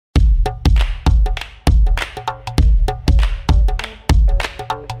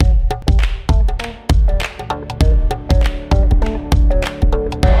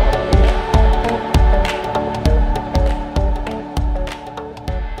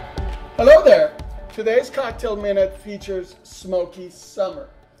Hello there. Today's Cocktail Minute features Smoky Summer.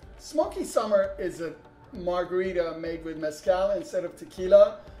 Smoky Summer is a margarita made with mezcal instead of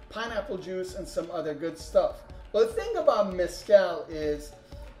tequila, pineapple juice, and some other good stuff. Well, the thing about mezcal is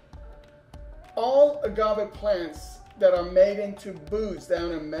all agave plants that are made into booze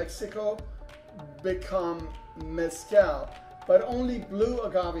down in Mexico become mezcal, but only blue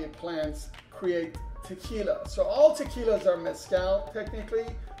agave plants create tequila. So all tequilas are mezcal technically,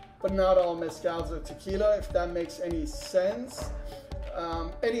 but not all mezcals are tequila, if that makes any sense.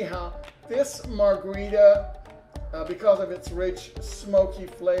 Anyhow, this margarita, because of its rich smoky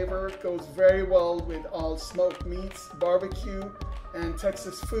flavor, goes very well with all smoked meats, barbecue, and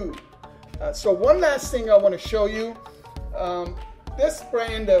Texas food. So one last thing I want to show you. This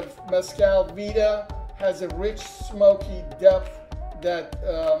brand of mezcal, Vida, has a rich smoky depth that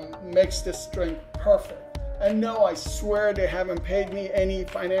makes this drink perfect. And no, I swear they haven't paid me any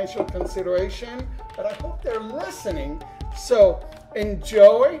financial consideration, but I hope they're listening. So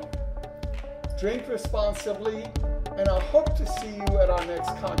enjoy, drink responsibly, and I hope to see you at our next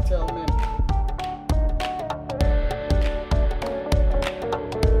Cocktail Minute.